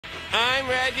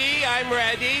I'm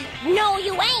ready. No,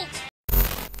 you ain't.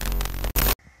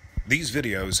 These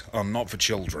videos are not for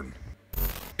children.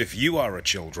 If you are a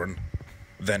children,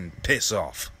 then piss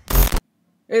off.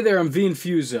 Hey there, I'm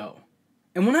Infuso.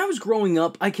 And when I was growing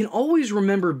up, I can always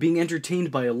remember being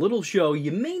entertained by a little show.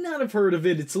 You may not have heard of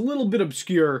it, it's a little bit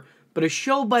obscure, but a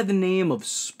show by the name of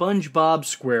Spongebob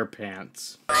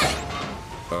Squarepants.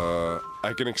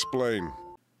 I can explain.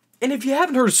 And if you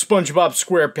haven't heard of Spongebob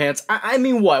Squarepants, I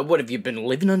mean what? What, have you been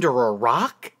living under a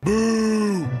rock?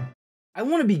 Boo! I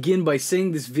want to begin by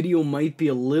saying this video might be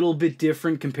a little bit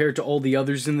different compared to all the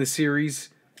others in the series.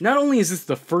 Not only is this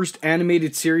the first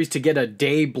animated series to get a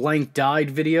day blank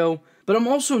died video, but I'm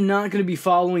also not going to be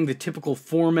following the typical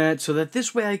format so that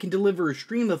this way I can deliver a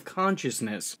stream of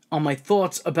consciousness on my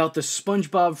thoughts about the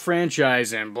SpongeBob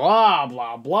franchise and blah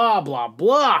blah blah blah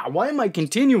blah. Why am I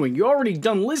continuing? You're already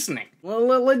done listening. Well,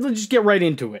 let's just get right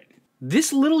into it.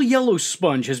 This little yellow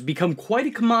sponge has become quite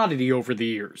a commodity over the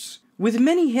years, with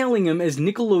many hailing him as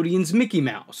Nickelodeon's Mickey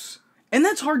Mouse. And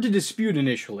that's hard to dispute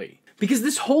initially, because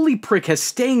this holy prick has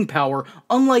staying power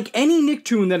unlike any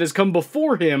Nicktoon that has come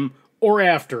before him or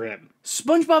after him.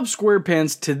 SpongeBob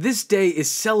Squarepants to this day is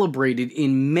celebrated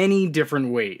in many different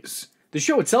ways. The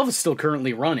show itself is still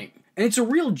currently running, and it's a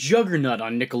real juggernaut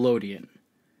on Nickelodeon.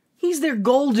 He's their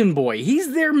golden boy,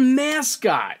 he's their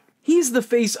mascot. He's the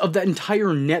face of that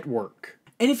entire network.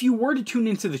 And if you were to tune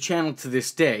into the channel to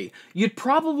this day, you'd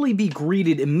probably be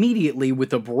greeted immediately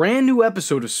with a brand new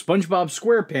episode of SpongeBob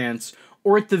Squarepants,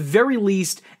 or at the very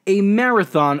least, a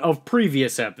marathon of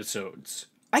previous episodes.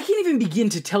 I can't even begin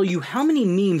to tell you how many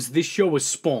memes this show has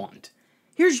spawned.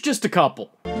 Here's just a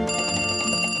couple.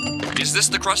 Is this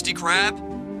the Krusty Krab?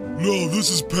 No,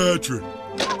 this is Patrick.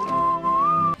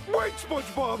 Wait,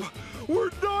 SpongeBob!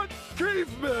 We're not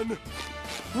cavemen!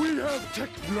 We have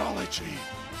technology!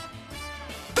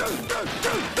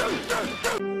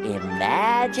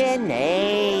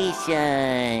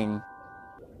 Imagination.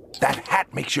 That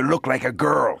hat makes you look like a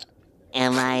girl.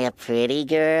 Am I a pretty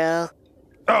girl?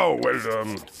 Oh,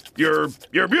 well, you're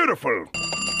beautiful.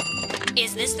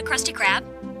 Is this the Krusty Krab?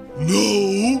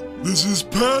 No, this is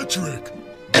Patrick.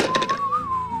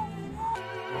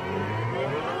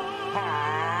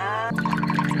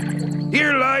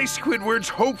 Here lie Squidward's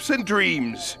hopes and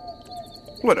dreams.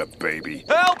 What a baby.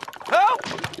 Help! Help!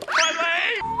 My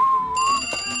leg!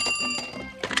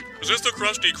 Is this the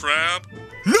Krusty Krab?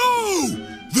 No!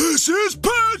 This is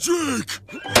Patrick!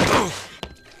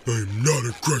 I'm not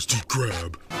a Krusty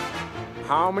Krab.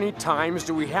 How many times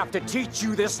do we have to teach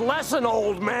you this lesson,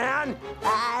 old man?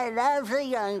 I love the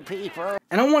young people.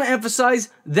 And I want to emphasize,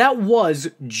 that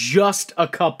was just a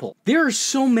couple. There are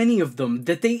so many of them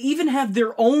that they even have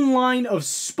their own line of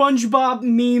SpongeBob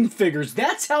meme figures.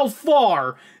 That's how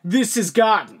far this has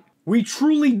gotten. We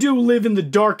truly do live in the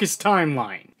darkest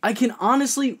timeline. I can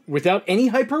honestly, without any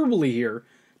hyperbole here,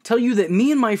 tell you that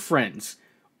me and my friends,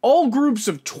 all groups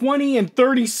of 20 and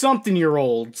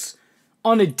 30-something-year-olds,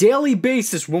 on a daily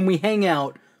basis when we hang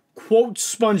out, quote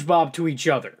SpongeBob to each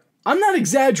other. I'm not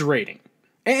exaggerating.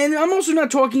 And I'm also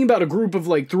not talking about a group of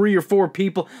like 3 or 4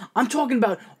 people. I'm talking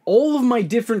about all of my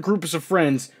different groups of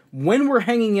friends. When we're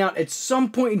hanging out at some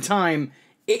point in time,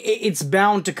 it's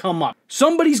bound to come up.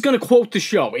 Somebody's gonna quote the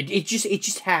show. It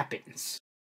just happens.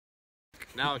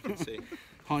 Now I can see.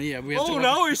 Oh yeah, we have to. Oh,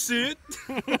 now I see it.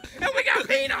 And we got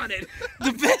paint on it.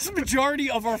 The vast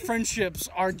majority of our friendships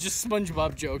are just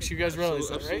SpongeBob jokes. You guys realize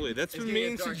that, right? Absolutely. That's been me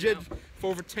and Sujid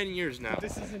for over 10 years now.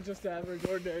 This isn't just average,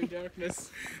 ordinary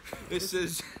darkness. This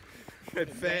is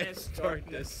advanced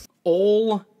darkness.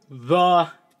 All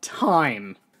the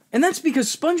time. And that's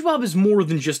because SpongeBob is more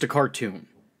than just a cartoon.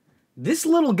 This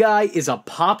little guy is a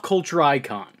pop culture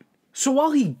icon. So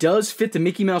while he does fit the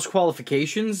Mickey Mouse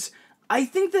qualifications, I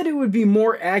think that it would be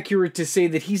more accurate to say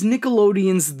that he's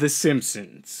Nickelodeon's The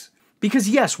Simpsons. Because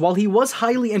yes, while he was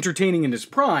highly entertaining in his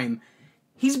prime,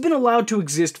 he's been allowed to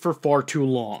exist for far too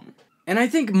long. And I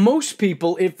think most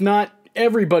people, if not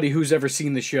everybody who's ever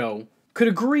seen the show, could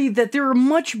agree that there are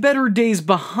much better days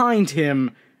behind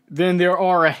him than there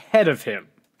are ahead of him.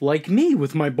 Like me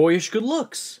with my boyish good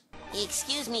looks.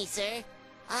 Excuse me, sir.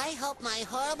 I hope my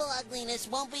horrible ugliness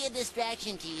won't be a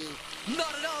distraction to you.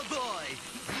 Not at all, boy.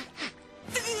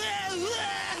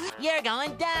 You're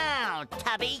going down,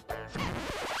 Tubby.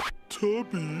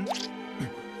 Tubby?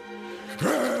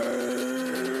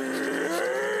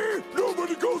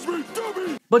 Nobody calls me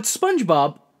Tubby! But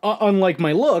SpongeBob, unlike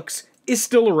my looks, is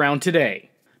still around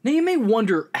today. Now you may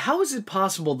wonder, how is it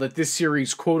possible that this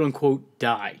series quote-unquote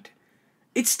died?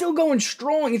 It's still going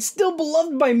strong, it's still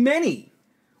beloved by many.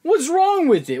 What's wrong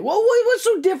with it? Well, what's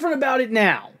so different about it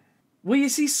now? Well, you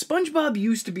see, SpongeBob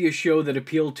used to be a show that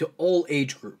appealed to all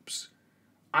age groups.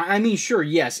 I mean, sure,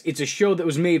 yes, it's a show that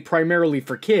was made primarily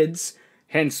for kids,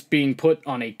 hence being put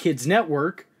on a kids'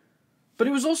 network, but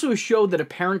it was also a show that a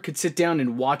parent could sit down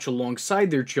and watch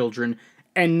alongside their children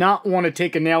and not want to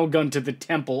take a nail gun to the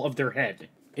temple of their head.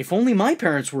 If only my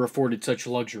parents were afforded such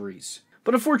luxuries.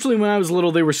 But unfortunately, when I was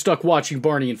little, they were stuck watching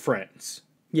Barney and Friends.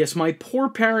 Yes, my poor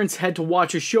parents had to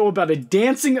watch a show about a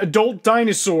dancing adult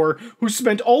dinosaur who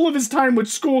spent all of his time with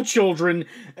school children,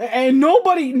 and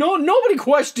nobody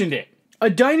questioned it. A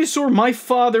dinosaur my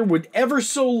father would ever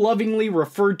so lovingly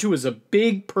refer to as a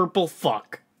big purple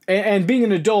fuck. And being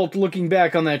an adult, looking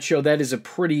back on that show, that is a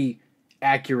pretty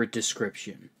accurate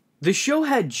description. The show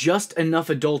had just enough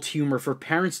adult humor for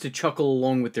parents to chuckle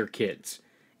along with their kids,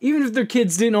 even if their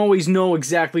kids didn't always know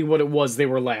exactly what it was they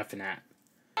were laughing at.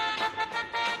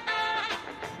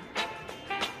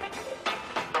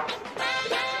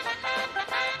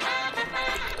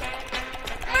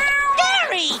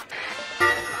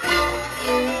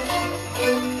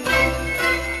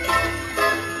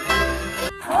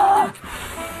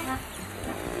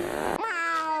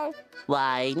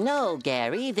 Why, no,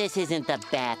 Gary, this isn't the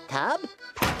bathtub.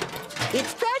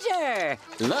 It's treasure!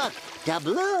 Look,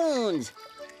 doubloons!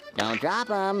 Don't drop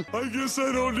them. I guess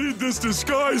I don't need this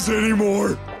disguise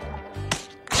anymore.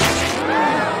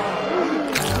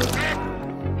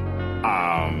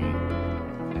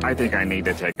 I think I need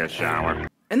to take a shower.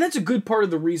 And that's a good part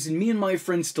of the reason me and my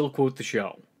friends still quote the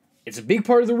show. It's a big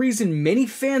part of the reason many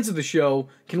fans of the show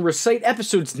can recite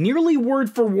episodes nearly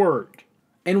word for word.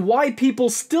 And why people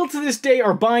still to this day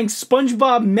are buying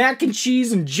SpongeBob mac and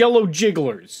cheese and Jell-O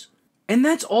jigglers. And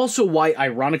that's also why,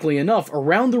 ironically enough,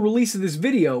 around the release of this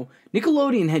video,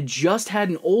 Nickelodeon had just had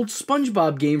an old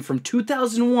SpongeBob game from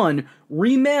 2001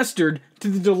 remastered to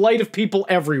the delight of people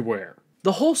everywhere.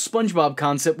 The whole SpongeBob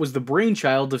concept was the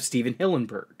brainchild of Stephen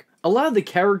Hillenburg. A lot of the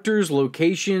characters,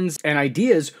 locations, and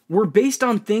ideas were based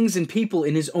on things and people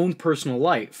in his own personal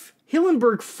life.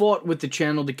 Hillenburg fought with the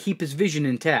channel to keep his vision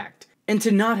intact, and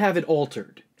to not have it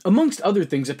altered. Amongst other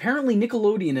things, apparently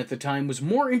Nickelodeon at the time was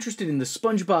more interested in the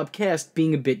SpongeBob cast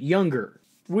being a bit younger,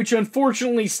 which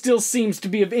unfortunately still seems to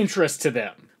be of interest to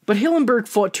them. But Hillenburg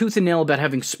fought tooth and nail about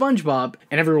having SpongeBob,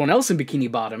 and everyone else in Bikini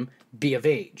Bottom, be of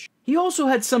age. He also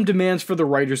had some demands for the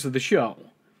writers of the show.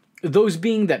 Those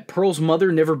being that Pearl's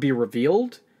mother never be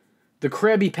revealed, the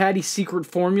Krabby Patty secret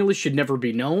formula should never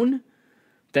be known,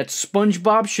 that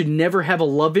SpongeBob should never have a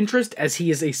love interest as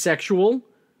he is asexual,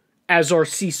 as are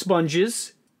Sea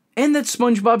Sponges, and that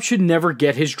SpongeBob should never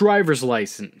get his driver's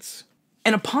license.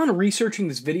 And upon researching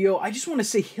this video, I just want to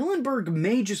say Hillenburg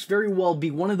may just very well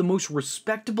be one of the most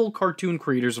respectable cartoon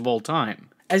creators of all time,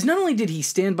 as not only did he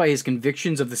stand by his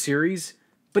convictions of the series,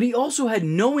 but he also had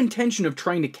no intention of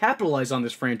trying to capitalize on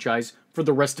this franchise for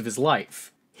the rest of his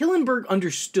life. Hillenburg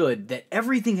understood that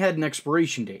everything had an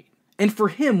expiration date, and for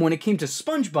him, when it came to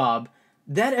SpongeBob,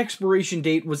 that expiration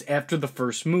date was after the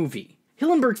first movie.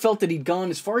 Hillenburg felt that he'd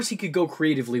gone as far as he could go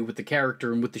creatively with the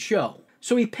character and with the show,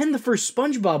 so he penned the first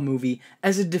SpongeBob movie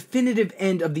as a definitive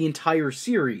end of the entire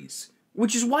series,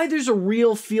 which is why there's a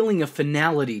real feeling of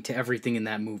finality to everything in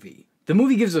that movie. The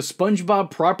movie gives us SpongeBob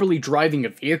properly driving a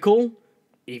vehicle,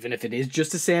 even if it is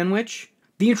just a sandwich,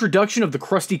 the introduction of the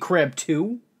Krusty Krab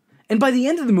 2, and by the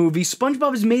end of the movie,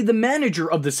 SpongeBob is made the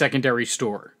manager of the secondary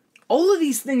store. All of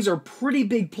these things are pretty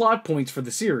big plot points for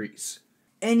the series.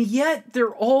 And yet, they're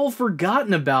all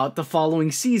forgotten about the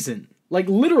following season. Like,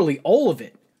 literally all of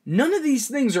it. None of these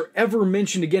things are ever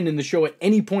mentioned again in the show at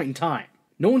any point in time.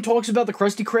 No one talks about the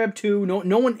Krusty Krab 2,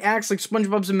 no one acts like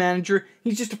SpongeBob's a manager,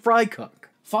 he's just a fry cook.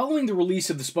 Following the release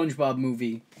of the SpongeBob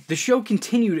movie, the show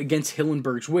continued against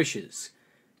Hillenburg's wishes,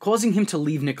 causing him to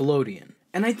leave Nickelodeon.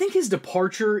 And I think his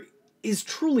departure is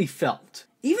truly felt.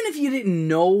 Even if you didn't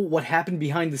know what happened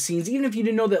behind the scenes, even if you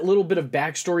didn't know that little bit of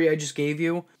backstory I just gave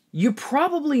you, you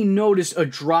probably noticed a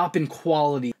drop in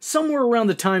quality somewhere around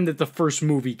the time that the first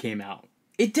movie came out.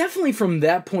 It definitely from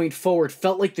that point forward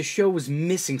felt like the show was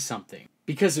missing something,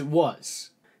 because it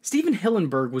was. Stephen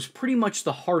Hillenburg was pretty much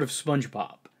the heart of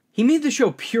SpongeBob. He made the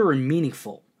show pure and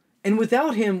meaningful. And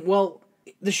without him, well,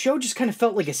 the show just kind of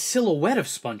felt like a silhouette of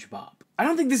SpongeBob. I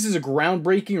don't think this is a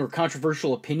groundbreaking or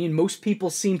controversial opinion. Most people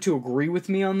seem to agree with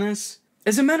me on this.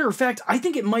 As a matter of fact, I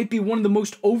think it might be one of the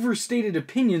most overstated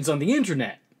opinions on the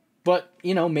internet. But,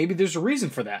 you know, maybe there's a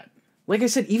reason for that. Like I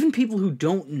said, even people who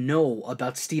don't know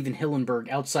about Stephen Hillenburg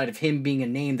outside of him being a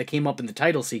name that came up in the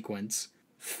title sequence,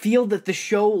 feel that the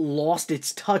show lost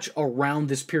its touch around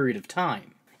this period of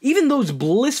time. Even those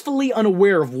blissfully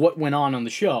unaware of what went on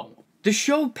the show. The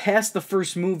show past the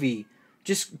first movie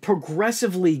just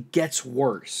progressively gets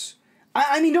worse.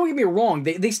 I mean, don't get me wrong,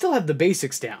 they still have the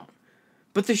basics down.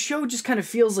 But the show just kind of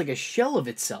feels like a shell of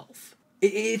itself.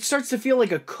 It starts to feel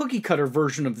like a cookie-cutter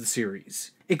version of the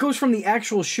series. It goes from the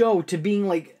actual show to being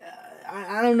like,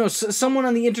 I don't know, someone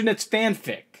on the internet's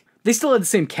fanfic. They still had the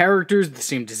same characters, the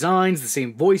same designs, the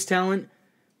same voice talent,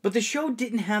 but the show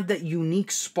didn't have that unique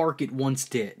spark it once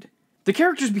did. The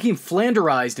characters became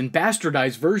flanderized and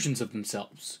bastardized versions of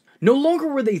themselves. No longer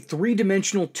were they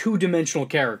three-dimensional, two-dimensional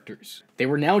characters. They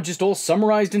were now just all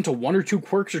summarized into one or two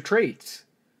quirks or traits.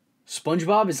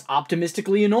 SpongeBob is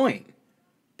optimistically annoying.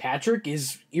 Patrick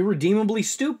is irredeemably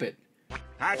stupid.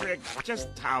 Patrick, just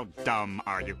how dumb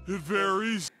are you? It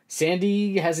varies.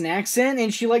 Sandy has an accent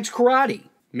and she likes karate.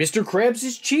 Mr. Krabs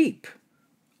is cheap.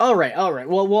 Alright.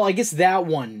 Well, I guess that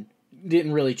one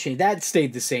didn't really change. That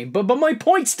stayed the same, but my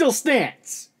point still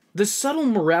stands. The subtle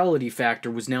morality factor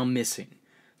was now missing.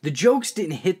 The jokes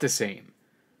didn't hit the same.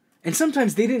 And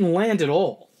sometimes they didn't land at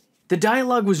all. The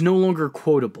dialogue was no longer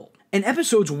quotable. And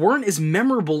episodes weren't as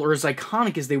memorable or as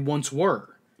iconic as they once were.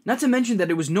 Not to mention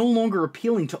that it was no longer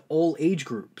appealing to all age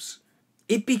groups.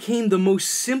 It became the most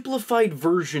simplified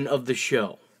version of the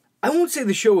show. I won't say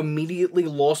the show immediately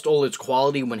lost all its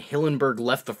quality when Hillenburg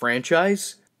left the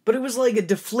franchise, but it was like a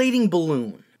deflating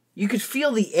balloon. You could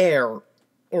feel the air,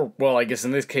 or well, I guess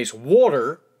in this case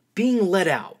water, being let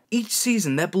out. Each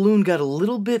season that balloon got a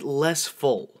little bit less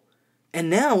full.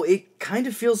 And now it kind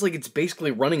of feels like it's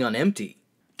basically running on empty.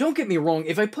 Don't get me wrong,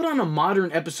 if I put on a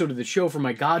modern episode of the show for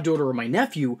my goddaughter or my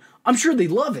nephew, I'm sure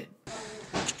they'd love it.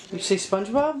 You say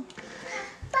SpongeBob?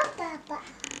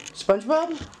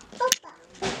 SpongeBob?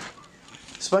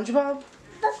 SpongeBob?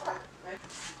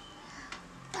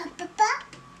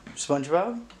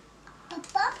 SpongeBob?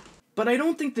 But I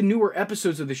don't think the newer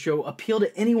episodes of the show appeal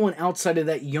to anyone outside of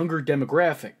that younger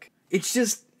demographic. It's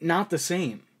just not the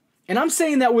same. And I'm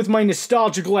saying that with my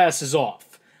nostalgia glasses off.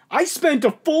 I spent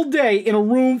a full day in a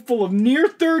room full of near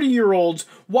 30-year-olds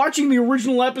watching the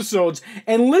original episodes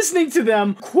and listening to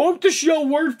them quote the show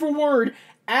word for word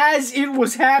as it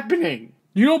was happening.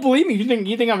 You don't believe me?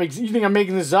 You think I'm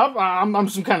making this up? I'm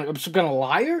some kind of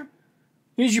liar?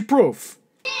 Here's your proof.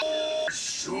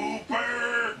 Super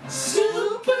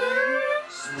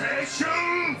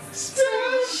special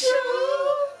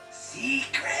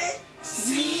Secret.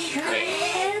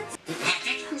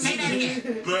 Patrick, say that again.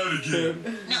 That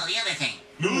again. No, the other thing.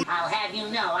 No. I'll have you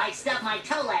know I stubbed my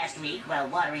toe last week while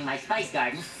watering my spice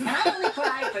garden, and I only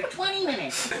cried for 20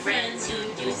 minutes. For friends who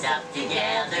do stuff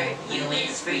together, U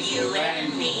is for you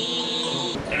and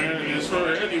me. And it's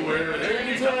for anywhere,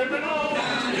 anytime at all.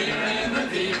 Down here in the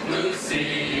deep blue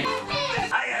sea.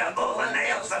 I had a bowl of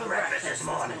nails for breakfast this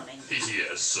morning.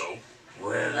 Yes, so.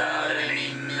 Without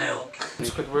any milk.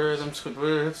 Squidward, I'm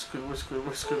Squidward,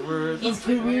 Squidward. It's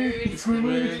Squidward.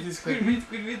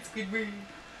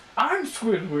 I'm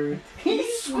Squidward.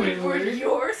 He's Squidward.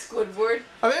 You're Squidward.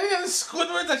 Are there any other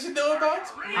Squidwards I should know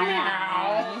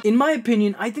about? In my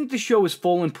opinion, I think the show has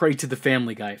fallen prey to the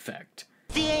Family Guy effect.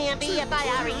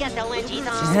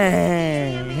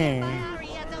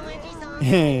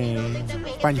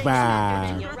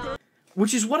 SpongeBob.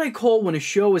 Which is what I call when a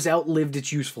show has outlived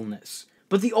its usefulness.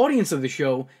 But the audience of the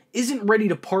show isn't ready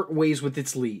to part ways with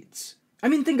its leads. I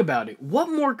mean, think about it. What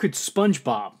more could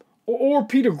SpongeBob or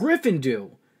Peter Griffin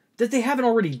do that they haven't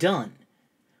already done?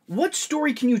 What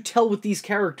story can you tell with these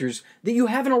characters that you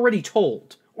haven't already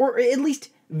told? Or at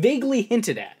least vaguely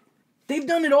hinted at? They've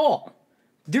done it all.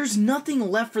 There's nothing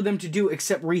left for them to do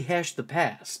except rehash the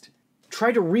past.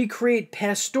 Try to recreate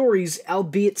past stories,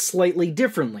 albeit slightly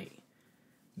differently.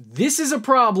 This is a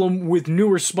problem with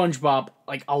newer SpongeBob,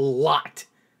 like, a lot.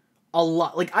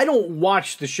 Like, I don't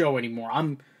watch the show anymore.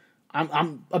 I'm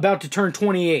about to turn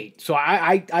 28, so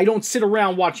I don't sit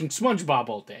around watching SpongeBob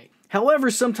all day.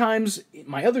 However, sometimes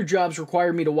my other jobs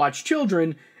require me to watch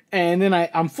children, and then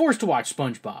I'm forced to watch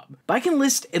SpongeBob. But I can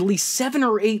list at least 7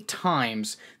 or 8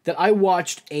 times that I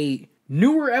watched a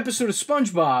newer episode of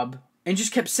SpongeBob and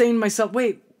just kept saying to myself,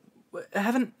 wait,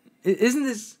 isn't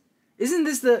this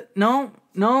the,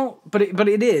 no, but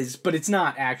it is, but it's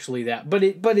not actually that, but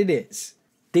it is.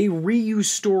 They reuse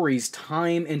stories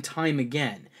time and time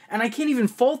again. And I can't even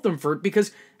fault them for it,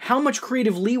 because how much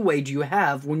creative leeway do you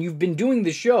have when you've been doing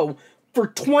the show for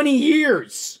 20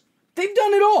 years? They've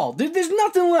done it all. There's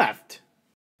nothing left.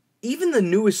 Even the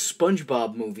newest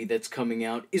SpongeBob movie that's coming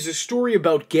out is a story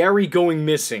about Gary going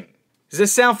missing. Does that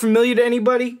sound familiar to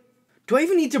anybody? Do I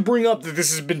even need to bring up that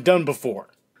this has been done before?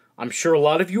 I'm sure a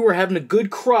lot of you are having a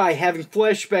good cry having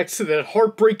flashbacks to that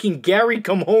heartbreaking Gary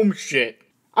come home shit.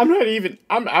 I'm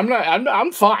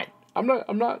fine.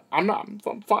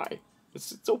 I'm fine.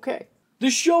 It's okay. The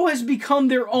show has become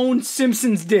their own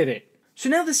Simpsons did it. So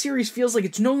now the series feels like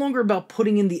it's no longer about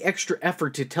putting in the extra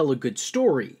effort to tell a good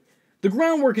story. The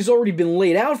groundwork has already been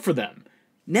laid out for them.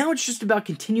 Now it's just about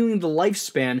continuing the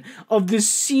lifespan of this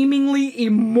seemingly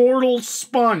immortal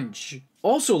sponge.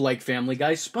 Also, like Family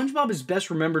Guy, SpongeBob is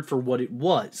best remembered for what it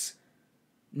was,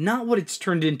 not what it's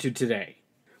turned into today.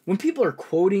 When people are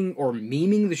quoting or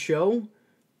memeing the show,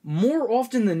 more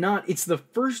often than not, it's the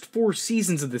first 4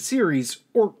 seasons of the series,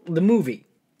 or the movie.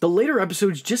 The later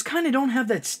episodes just kinda don't have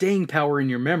that staying power in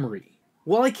your memory.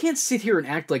 While I can't sit here and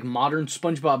act like modern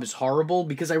SpongeBob is horrible,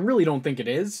 because I really don't think it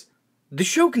is, the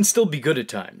show can still be good at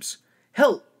times.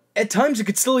 Hell, at times it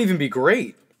could still even be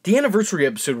great. The anniversary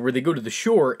episode where they go to the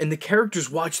shore and the characters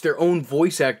watch their own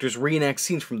voice actors reenact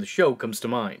scenes from the show comes to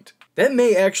mind. That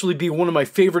may actually be one of my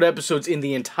favorite episodes in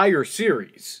the entire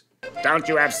series. Don't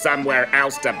you have somewhere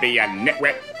else to be a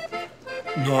nitwit?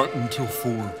 Not until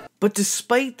 4. But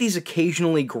despite these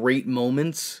occasionally great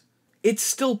moments, it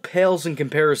still pales in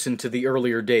comparison to the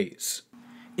earlier days.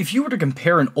 If you were to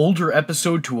compare an older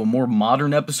episode to a more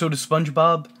modern episode of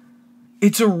SpongeBob,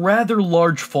 it's a rather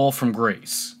large fall from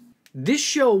grace. This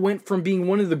show went from being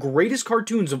one of the greatest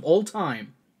cartoons of all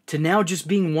time to now just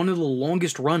being one of the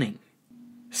longest running.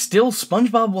 Still,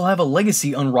 SpongeBob will have a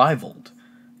legacy unrivaled,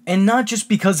 and not just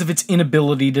because of its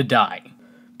inability to die,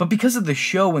 but because of the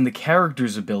show and the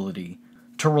characters' ability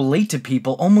to relate to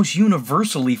people almost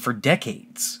universally for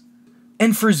decades.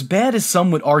 And for as bad as some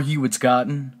would argue it's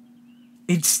gotten,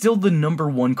 it's still the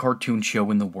 #1 cartoon show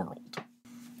in the world.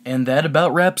 And that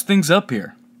about wraps things up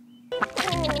here.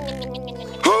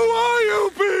 Who are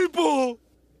you people?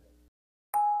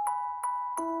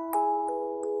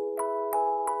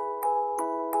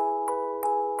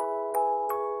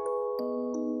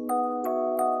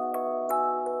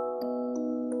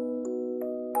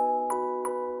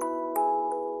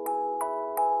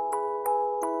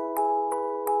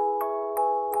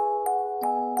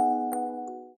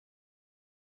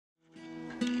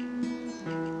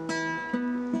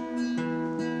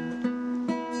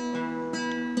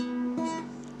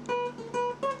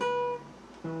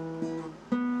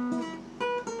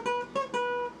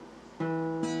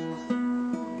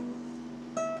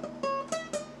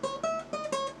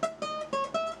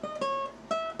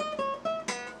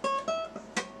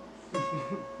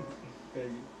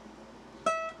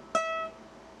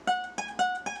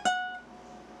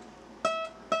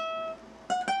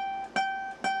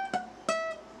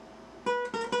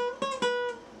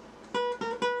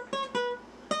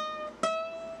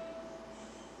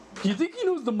 You think he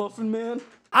knows the Muffin Man?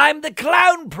 I'm the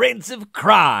Clown Prince of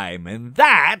Crime, and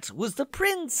that was the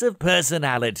Prince of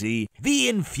Personality, the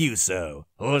Infuso,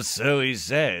 or so he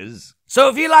says. So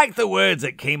if you like the words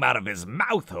that came out of his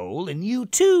mouth hole and you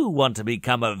too want to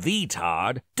become a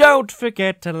V-tard, don't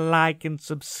forget to like and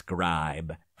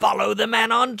subscribe. Follow the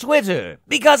man on Twitter,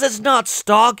 because it's not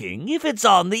stalking if it's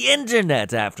on the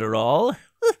internet after all.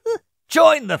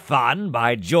 Join the fun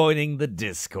by joining the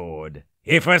Discord.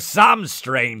 If for some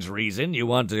strange reason you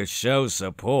want to show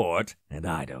support, and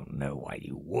I don't know why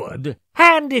you would,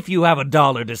 and if you have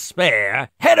 $1 to spare,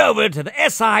 head over to the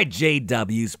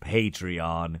SIJW's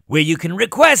Patreon, where you can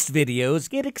request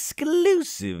videos, get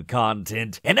exclusive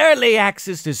content, and early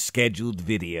access to scheduled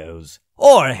videos.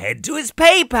 Or head to his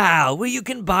PayPal, where you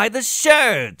can buy the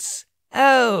shirts.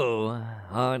 Oh,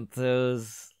 aren't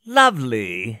those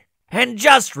lovely? And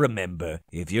just remember,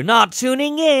 if you're not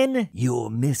tuning in, you're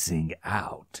missing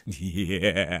out.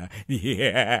 Yeah.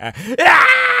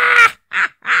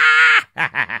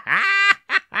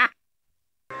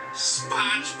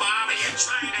 SpongeBob, are you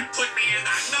trying to put me in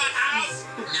the nut house?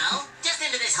 No, just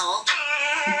into this hole.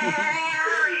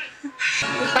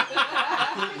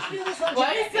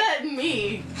 Why is that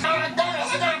me?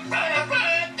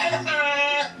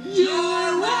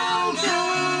 You're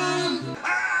welcome.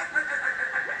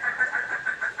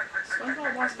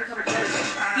 SpongeBob wants to become a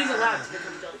jellyfish. He's allowed to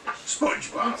become a jellyfish.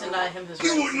 SpongeBob, Don't deny him his you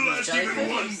rights wouldn't to be a last even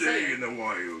jellyfish. one day in the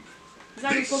wild. He's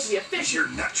not even supposed to be a fish. Is your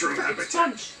natural He's a habitat.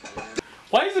 sponge.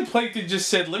 Why isn't Plankton just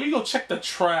said, let me go check the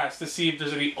trash to see if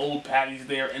there's any old patties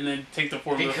there and then take the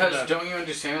formula Because for that? don't you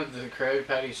understand that the Krabby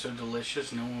Patty is so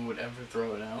delicious, no one would ever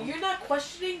throw it out? You're not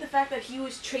questioning the fact that he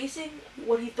was tracing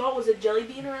what he thought was a jelly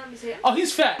bean around his hand? Oh,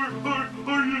 he's fat. Are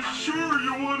you sure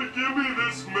you want to give me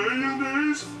this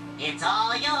mayonnaise? It's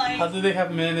all yours. How do they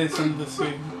have mayonnaise in the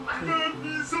soup? That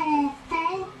is all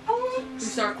We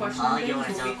start questioning All things, yours,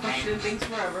 we'll be okay. questioning things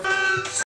forever.